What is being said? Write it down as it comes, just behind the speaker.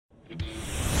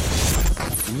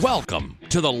Welcome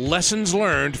to the Lessons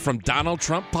Learned from Donald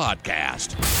Trump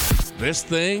podcast. This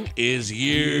thing is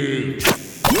huge.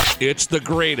 It's the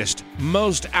greatest,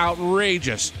 most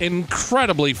outrageous,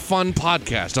 incredibly fun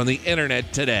podcast on the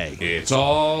internet today. It's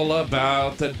all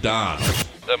about the Donald.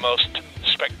 The most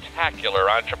spectacular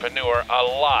entrepreneur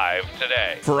alive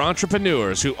today. For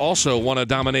entrepreneurs who also want to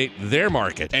dominate their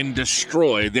market and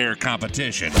destroy their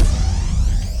competition.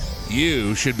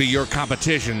 You should be your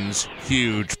competition's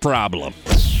huge problem.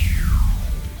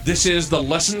 This is the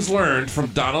Lessons Learned from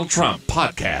Donald Trump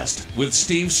podcast with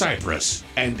Steve Cypress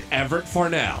and Everett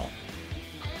Farnell.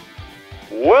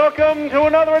 Welcome to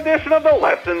another edition of the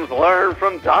Lessons Learned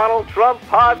from Donald Trump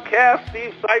podcast.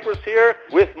 Steve Cypress here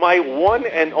with my one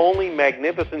and only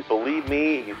magnificent, believe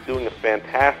me, he's doing a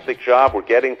fantastic job. We're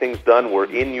getting things done.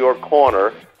 We're in your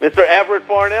corner, Mr. Everett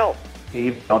Farnell.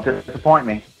 Steve, don't disappoint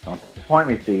me. Don't disappoint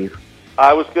me, Steve.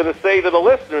 I was going to say to the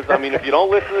listeners, if you don't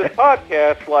listen to this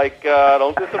podcast,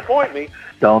 don't disappoint me.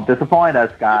 Don't disappoint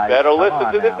us, guys. You better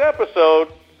listen to this episode.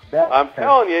 I'm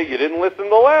telling you, you didn't listen to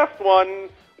the last one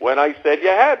when I said you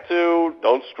had to.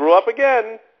 Don't screw up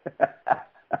again.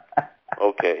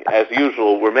 Okay, as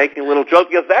usual, we're making a little joke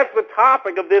because that's the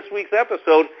topic of this week's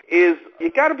episode is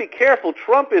you got to be careful.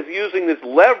 Trump is using this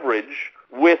leverage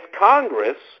with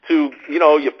Congress to,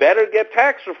 you better get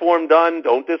tax reform done.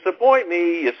 Don't disappoint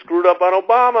me. You screwed up on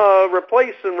Obama.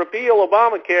 Replace and repeal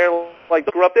Obamacare.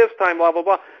 Screw up this time, blah, blah,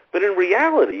 blah. But in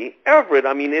reality, Everett,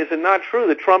 is it not true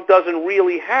that Trump doesn't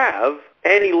really have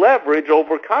any leverage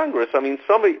over Congress?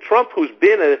 Trump, who's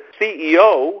been a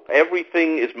CEO,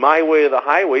 everything is my way or the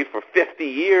highway for 50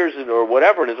 years or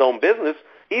whatever in his own business,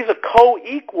 he's a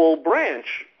co-equal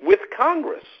branch with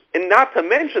Congress. And not to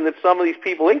mention that some of these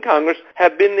people in Congress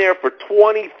have been there for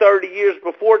 20, 30 years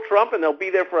before Trump, and they'll be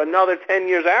there for another 10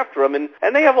 years after him. And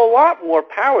they have a lot more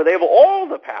power. They have all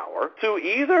the power to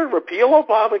either repeal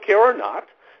Obamacare or not,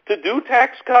 to do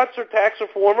tax cuts or tax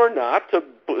reform or not, to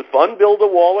fund build a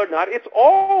wall or not. It's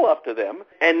all up to them.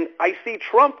 And I see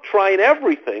Trump trying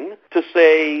everything to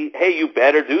say, hey, you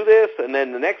better do this. And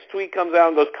then the next tweet comes out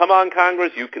and goes, come on,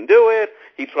 Congress, you can do it.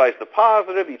 He tries the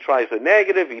positive, he tries the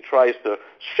negative, he tries to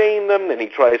shame them, and he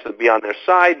tries to be on their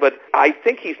side. But I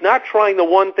think he's not trying the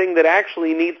one thing that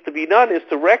actually needs to be done is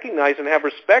to recognize and have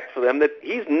respect for them that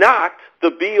he's not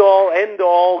the be-all,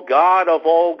 end-all, God of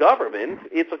all government.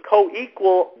 It's a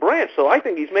co-equal branch. So I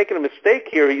think he's making a mistake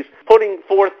here. He's putting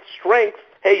forth strength.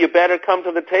 Hey, you better come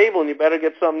to the table and you better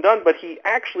get something done. But he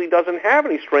actually doesn't have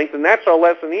any strength, and that's our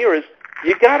lesson here is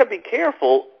you got to be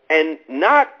careful and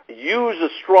not use a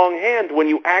strong hand when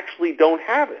you actually don't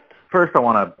have it. First, I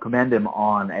want to commend him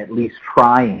on at least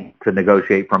trying to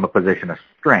negotiate from a position of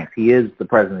strength. He is the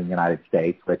President of the United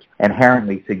States, which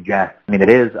inherently suggests, it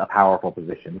is a powerful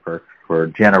position. For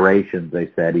generations,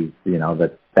 they said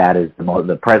that is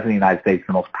the President of the United States,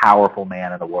 the most powerful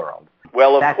man in the world.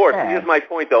 Well, of course. Here's my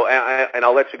point, though, and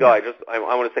I'll let you go. Yeah. I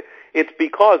want to say it's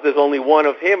because there's only one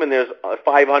of him and there's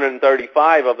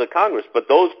 535 of the Congress. But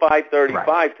those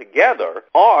 535 together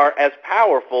are as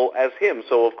powerful as him.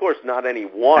 So, of course, not any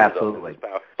one of them is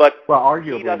powerful. But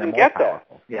arguably, he doesn't get that.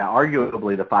 Yeah,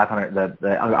 arguably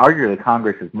arguably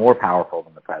Congress is more powerful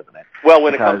than the president. Well,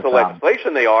 when it comes to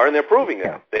legislation, they are, and they're proving it.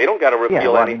 Yeah. They don't got to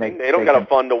repeal anything. They don't got to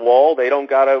fund a wall. They don't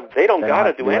got to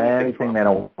do anything they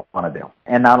don't want to do.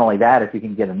 And not only that, if you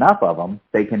can get enough of them,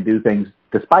 they can do things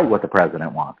despite what the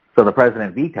president wants. So the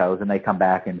president vetoes, and they come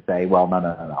back and say, well,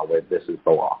 no, this is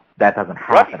the law. That doesn't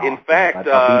happen. Right. In fact,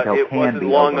 it wasn't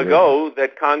long ago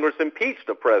that Congress impeached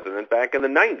a president back in the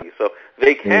 90s. So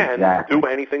they can do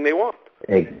anything they want.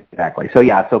 Exactly.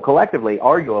 So collectively,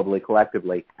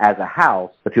 arguably, as a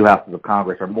House, the two houses of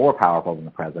Congress are more powerful than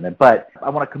the president. But I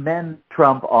want to commend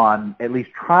Trump on at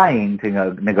least trying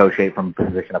to negotiate from a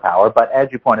position of power. But as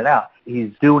you pointed out,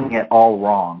 he's doing it all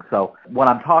wrong. So when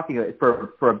I'm talking for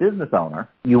a business owner,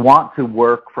 you want to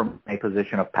work from a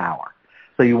position of power.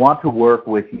 So you want to work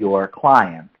with your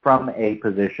clients from a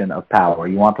position of power.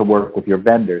 You want to work with your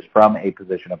vendors from a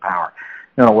position of power.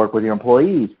 You want to work with your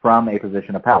employees from a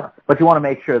position of power. But you want to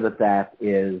make sure that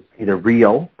is either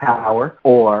real power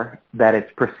or that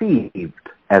it's perceived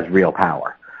as real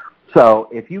power. So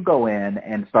if you go in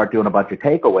and start doing a bunch of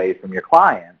takeaways from your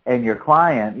client, and your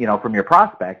client, from your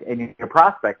prospect, and your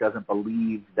prospect doesn't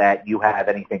believe that you have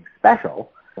anything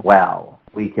special, well,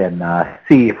 we can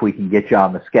see if we can get you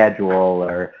on the schedule,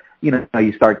 or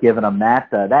you start giving them that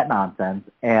nonsense,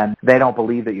 and they don't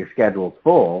believe that your schedule's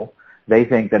full. They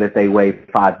think that if they wave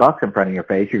 $5 in front of your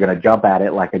face, you're going to jump at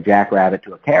it like a jackrabbit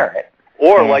to a carrot.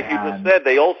 Or, like you just said,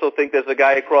 they also think there's a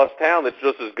guy across town that's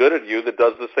just as good as you that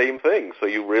does the same thing. So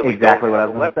you really exactly don't what I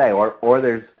was going to say. Or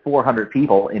there's 400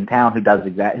 people in town who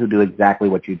do exactly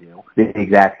what you do, the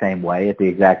exact same way at the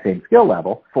exact same skill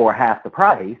level for half the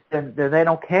price. And they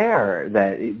don't care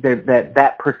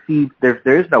that perceived.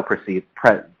 There is no perceived.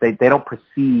 They don't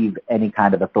perceive any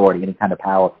kind of authority, any kind of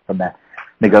power from that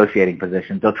negotiating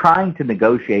position. So trying to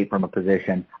negotiate from a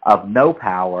position of no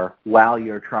power while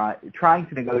you're trying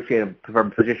to negotiate from a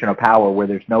position of power where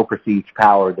there's no perceived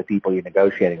power of the people you're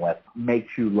negotiating with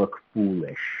makes you look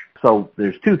foolish. So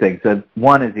there's two things. So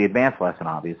one is the advanced lesson,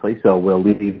 obviously. So we'll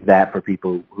leave that for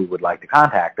people who would like to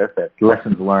contact us at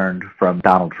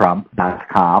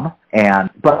lessonslearnedfromdonaldtrump.com.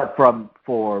 But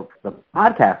for the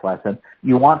podcast lesson,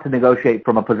 you want to negotiate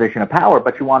from a position of power,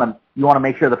 but you want to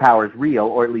make sure the power is real,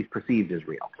 or at least perceived as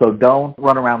real. So don't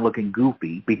run around looking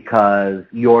goofy because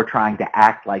you're trying to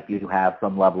act like you have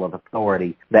some level of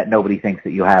authority that nobody thinks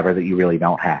that you have or that you really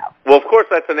don't have. Well, of course,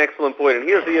 that's an excellent point. And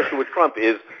here's the issue with Trump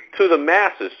is, to the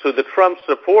masses, to the Trump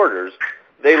supporters,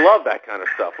 they love that kind of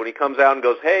stuff. When he comes out and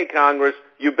goes, hey, Congress,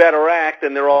 you better act,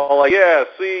 and they're all like, yeah,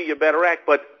 see, you better act.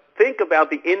 But think about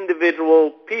the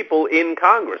individual people in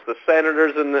Congress, the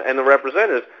senators and the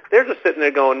representatives. They're just sitting there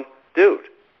going, dude,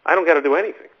 I don't got to do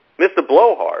anything. Mr.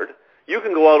 Blowhard, you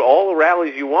can go out all the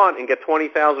rallies you want and get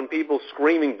 20,000 people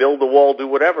screaming, build the wall, do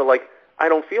whatever. Like, I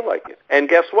don't feel like it. And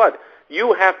guess what?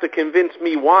 You have to convince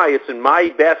me why it's in my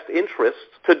best interest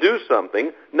to do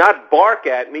something, not bark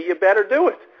at me, you better do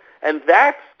it. And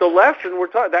that's the lesson we're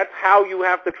talking. That's how you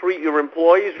have to treat your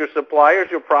employees, your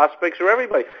suppliers, your prospects, or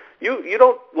everybody. You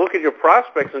don't look at your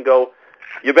prospects and go,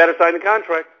 you better sign the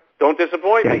contract. Don't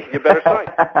disappoint me. You better sign.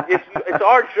 It's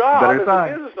our job as a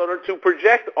business owner to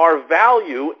project our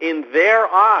value in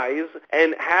their eyes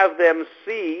and have them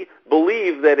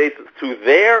believe that it's to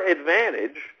their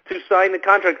advantage to sign the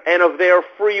contract and of their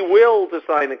free will to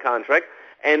sign the contract.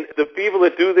 And the people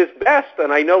that do this best,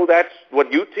 and I know that's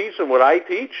what you teach and what I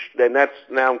teach, then that's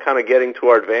now I'm kind of getting to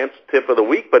our advanced tip of the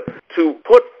week, but to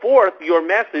put forth your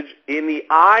message in the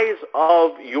eyes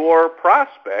of your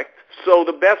prospect. So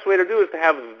the best way to do it is to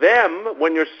have them,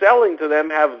 when you're selling to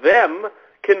them, have them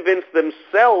convince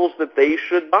themselves that they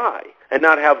should buy and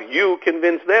not have you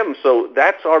convince them. So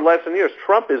that's our lesson here.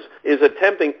 Trump is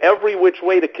attempting every which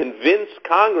way to convince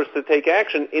Congress to take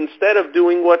action instead of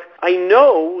doing what I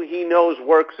know he knows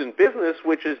works in business,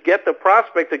 which is get the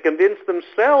prospect to convince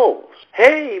themselves.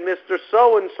 Hey, Mr.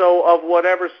 So-and-so of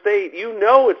whatever state, you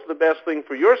know it's the best thing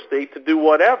for your state to do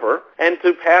whatever and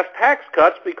to pass tax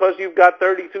cuts because you've got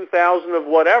 32,000 of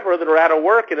whatever that are out of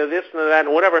work and a this and a that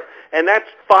and whatever. And that's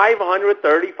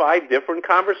 535 different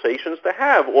conversations to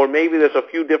have. Or maybe there's a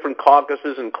few different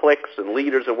caucuses and cliques and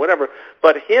leaders and whatever.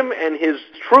 But him and his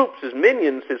troops, his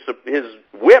minions, his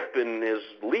whip and his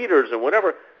leaders and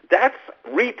whatever, that's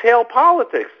retail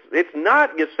politics. It's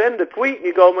not you send a tweet and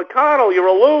you go, McConnell, you're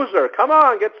a loser. Come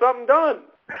on, get something done.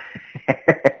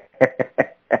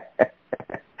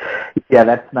 Yeah,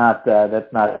 that's not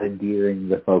endearing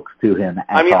the folks to him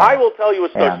at all. I will tell you a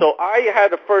story. So I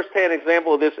had a first-hand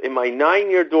example of this in my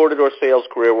 9-year door-to-door sales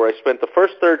career where I spent the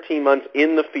first 13 months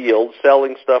in the field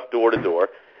selling stuff door-to-door.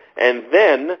 And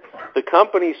then the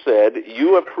company said,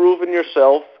 you have proven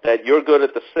yourself that you're good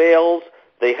at the sales.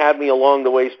 They had me along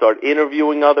the way start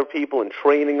interviewing other people and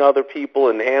training other people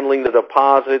and handling the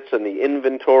deposits and the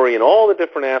inventory and all the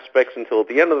different aspects until at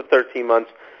the end of the 13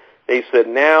 months, they said,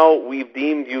 now we've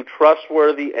deemed you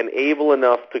trustworthy and able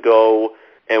enough to go,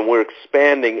 and we're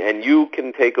expanding, and you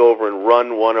can take over and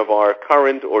run one of our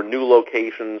current or new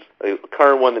locations, a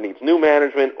current one that needs new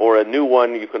management, or a new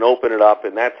one, you can open it up,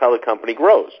 and that's how the company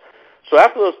grows. So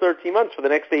after those 13 months, for the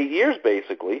next 8 years,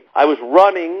 basically, I was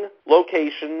running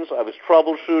locations, I was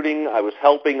troubleshooting, I was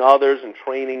helping others and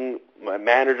training my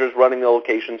managers running the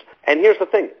locations. And here's the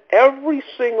thing. Every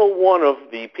single one of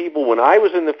the people, when I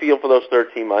was in the field for those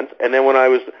 13 months, and then when I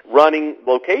was running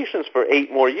locations for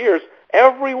 8 more years,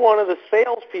 every one of the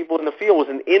salespeople in the field was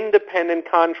an independent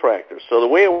contractor. So the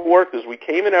way it worked is we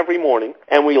came in every morning,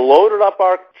 and we loaded up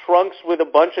our trunks with a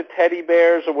bunch of teddy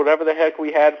bears or whatever the heck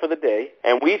we had for the day,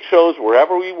 and we chose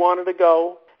wherever we wanted to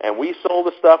go, and we sold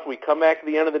the stuff. We come back at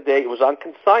the end of the day. It was on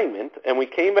consignment, and we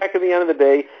came back at the end of the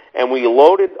day, and we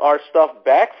loaded our stuff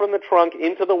back from the trunk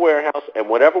into the warehouse, and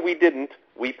whatever we didn't,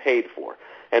 we paid for.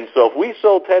 And so if we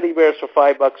sold teddy bears for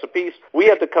 $5 a piece, we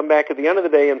had to come back at the end of the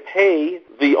day and pay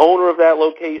the owner of that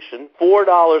location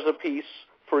 $4 a piece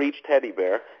for each teddy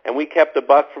bear, and we kept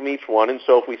 $1 from each one. And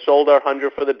so if we sold our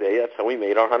 100 for the day, that's how we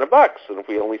made our $100. And if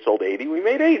we only sold 80, we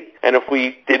made 80. And if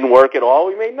we didn't work at all,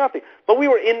 we made nothing. But we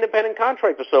were independent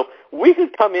contractors, so we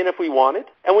could come in if we wanted,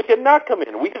 and we could not come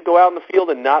in. We could go out in the field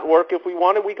and not work if we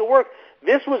wanted. We could work.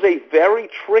 This was a very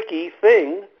tricky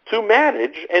thing to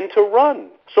manage and to run.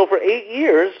 So for 8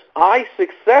 years, I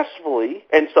successfully,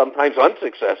 and sometimes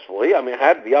unsuccessfully, I mean, I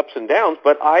had the ups and downs,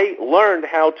 but I learned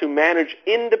how to manage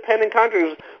independent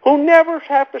contractors who never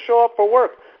have to show up for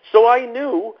work. So I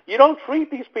knew you don't treat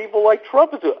these people like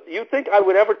Trump is. You think I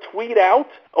would ever tweet out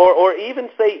or even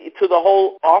say to the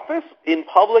whole office in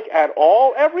public at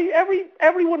all?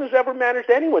 Everyone who's ever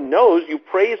managed anyone knows you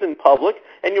praise in public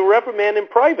and you reprimand in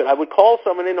private. I would call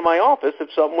someone into my office if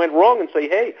something went wrong and say,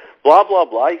 hey, blah, blah,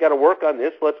 blah, you got to work on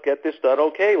this. Let's get this done.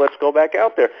 Okay, let's go back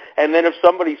out there. And then if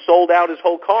somebody sold out his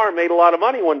whole car and made a lot of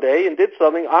money one day and did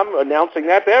something, I'm announcing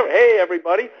that to hey,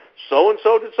 everybody,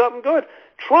 so-and-so did something good.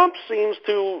 Trump seems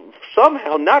to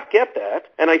somehow not get that,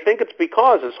 and I think it's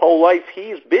because his whole life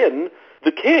he's been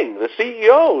the king, the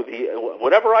CEO,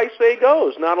 whatever I say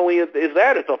goes. Not only is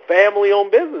that, it's a family-owned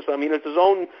business. I mean, it's his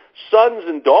own sons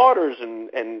and daughters,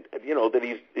 and you know that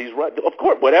he's right. Of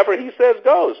course, whatever he says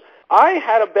goes. I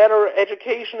had a better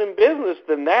education in business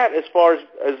than that as far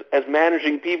as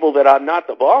managing people that I'm not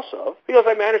the boss of, because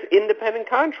I managed independent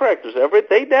contractors.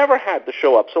 They never had to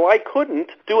show up, so I couldn't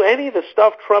do any of the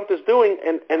stuff Trump is doing,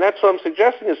 and that's what I'm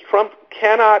suggesting is Trump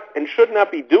cannot and should not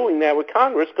be doing that with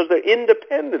Congress because they're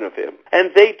independent of him,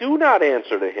 and they do not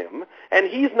answer to him, and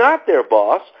he's not their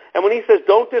boss. And when he says,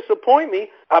 don't disappoint me,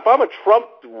 if I'm a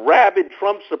rabid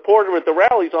Trump supporter at the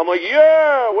rallies, I'm like,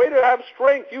 yeah, way to have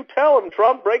strength. You tell them,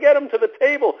 Trump. Get them to the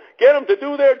table. Get them to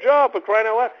do their job, for crying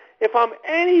out loud. If I'm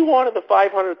any one of the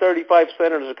 535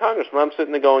 senators or congressmen, I'm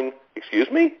sitting there going,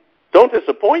 excuse me? Don't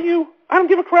disappoint you? I don't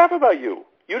give a crap about you.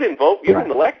 You didn't vote. You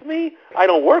didn't elect me. I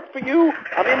don't work for you.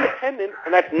 I'm independent,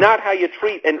 and that's not how you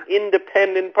treat an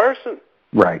independent person.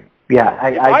 Right. Yeah,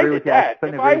 I agree with that.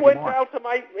 If I went out to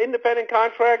my independent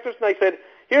contractors and I said,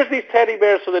 here's these teddy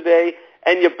bears for the day,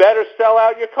 and you better sell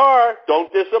out your car,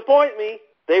 don't disappoint me,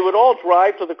 they would all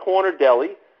drive to the corner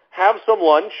deli, have some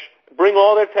lunch, bring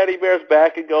all their teddy bears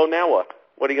back, and go, now what?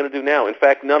 What are you going to do now? In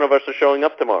fact, none of us are showing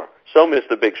up tomorrow. So,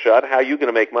 Mr. Big Shot, how are you going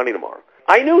to make money tomorrow?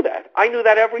 I knew that. I knew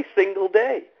that every single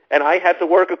day. And I had to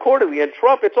work accordingly. And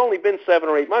Trump, it's only been 7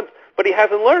 or 8 months, but he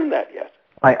hasn't learned that yet.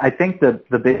 I think the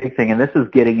big thing, and this is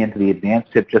getting into the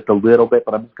advanced tip just a little bit,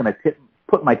 but I'm just going to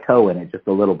put my toe in it just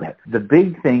a little bit. The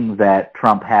big thing that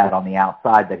Trump had on the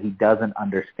outside that he doesn't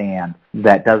understand,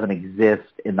 that doesn't exist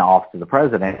in the office of the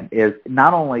president, is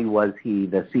not only was he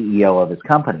the CEO of his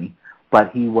company,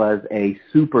 but he was a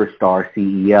superstar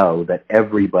CEO that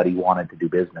everybody wanted to do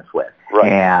business with.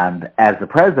 Right. And as the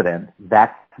president,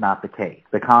 that's not the case.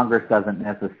 The Congress doesn't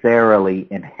necessarily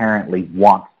inherently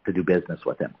want to do business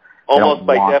with him. Almost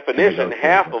by definition,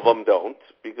 half of them don't,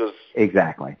 because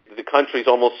exactly the country's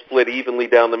almost split evenly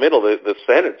down the middle. The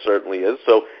Senate certainly is.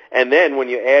 So, and then when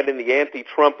you add in the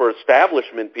anti-Trump or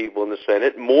establishment people in the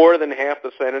Senate, more than half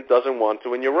the Senate doesn't want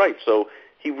to, and you're right. So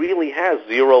he really has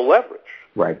zero leverage.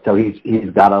 Right. So he's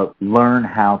got to learn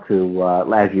how to,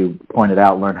 as you pointed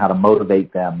out, learn how to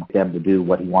motivate them to do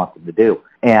what he wants them to do.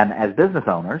 And as business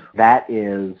owners, that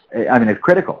is, I mean, it's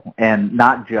critical. And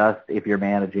not just if you're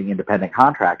managing independent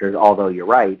contractors, although you're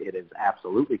right, it is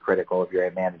absolutely critical if you're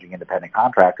managing independent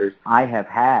contractors. I have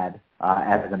had,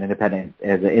 as an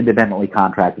independently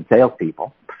contracted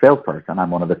salesperson,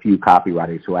 I'm one of the few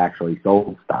copywriters who actually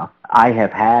sold stuff. I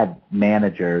have had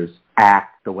managers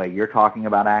act the way you're talking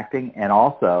about acting, and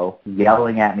also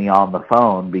yelling at me on the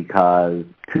phone because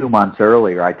 2 months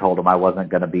earlier I told them I wasn't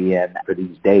going to be in for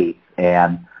these dates,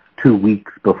 and 2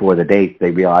 weeks before the dates they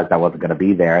realized I wasn't going to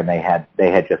be there, and they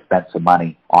had just spent some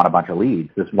money on a bunch of leads.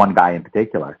 This one guy in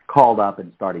particular called up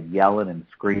and started yelling and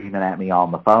screaming at me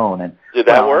on the phone. And did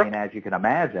that work? I mean, as you can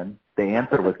imagine, the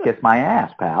answer was kiss my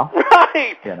ass, pal.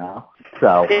 Right. You know,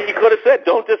 so he could have said,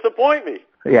 "Don't disappoint me."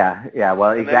 Yeah.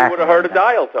 Well, and exactly. Then he would have heard a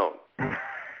dial tone.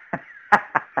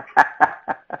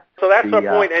 So that's our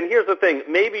point. And here's the thing.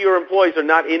 Maybe your employees are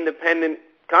not independent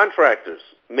contractors.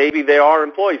 Maybe they are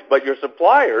employees, but your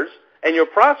suppliers and your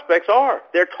prospects are.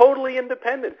 They're totally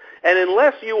independent. And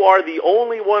unless you are the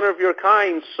only one of your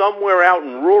kind somewhere out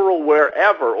in rural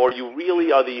wherever, or you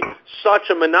really are such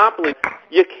a monopoly,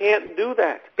 you can't do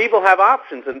that. People have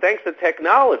options, and thanks to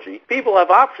technology, people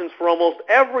have options for almost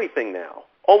everything now.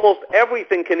 Almost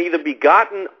everything can either be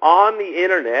gotten on the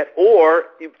Internet, or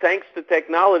thanks to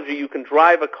technology, you can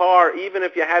drive a car even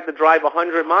if you had to drive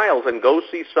 100 miles and go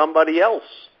see somebody else.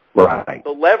 Right. The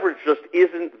leverage just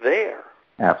isn't there.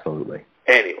 Absolutely.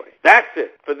 Anyway, that's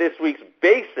it for this week's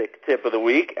basic tip of the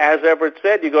week. As Everett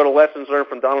said, you go to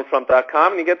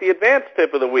lessonslearnedfromdonaldtrump.com and you get the advanced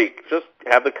tip of the week. Just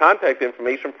have the contact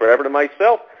information for Everett and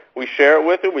myself. We share it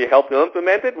with you. We help you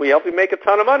implement it. We help you make a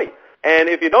ton of money. And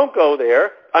if you don't go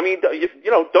there, I mean,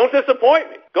 don't disappoint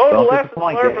me. Go to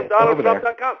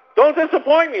lessonslearnedfromdonaldtrump.com. Don't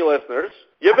disappoint me, listeners.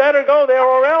 You better go there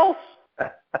or else.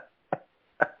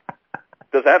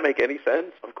 Does that make any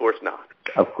sense? Of course not.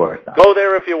 Of course not. Go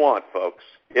there if you want, folks.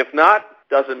 If not,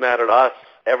 doesn't matter to us.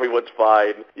 Everyone's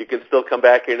fine. You can still come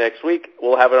back here next week.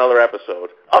 We'll have another episode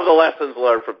of the Lessons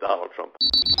Learned from Donald Trump.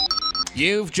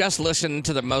 You've just listened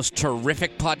to the most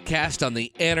terrific podcast on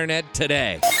the internet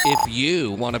today. If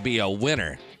you want to be a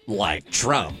winner like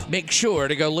Trump, make sure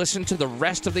to go listen to the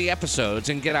rest of the episodes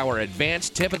and get our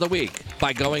advanced tip of the week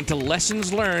by going to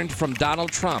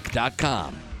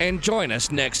lessonslearnedfromdonaldtrump.com. And join us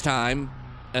next time,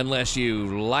 unless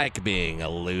you like being a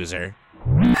loser.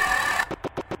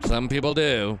 Some people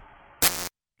do.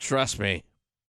 Trust me.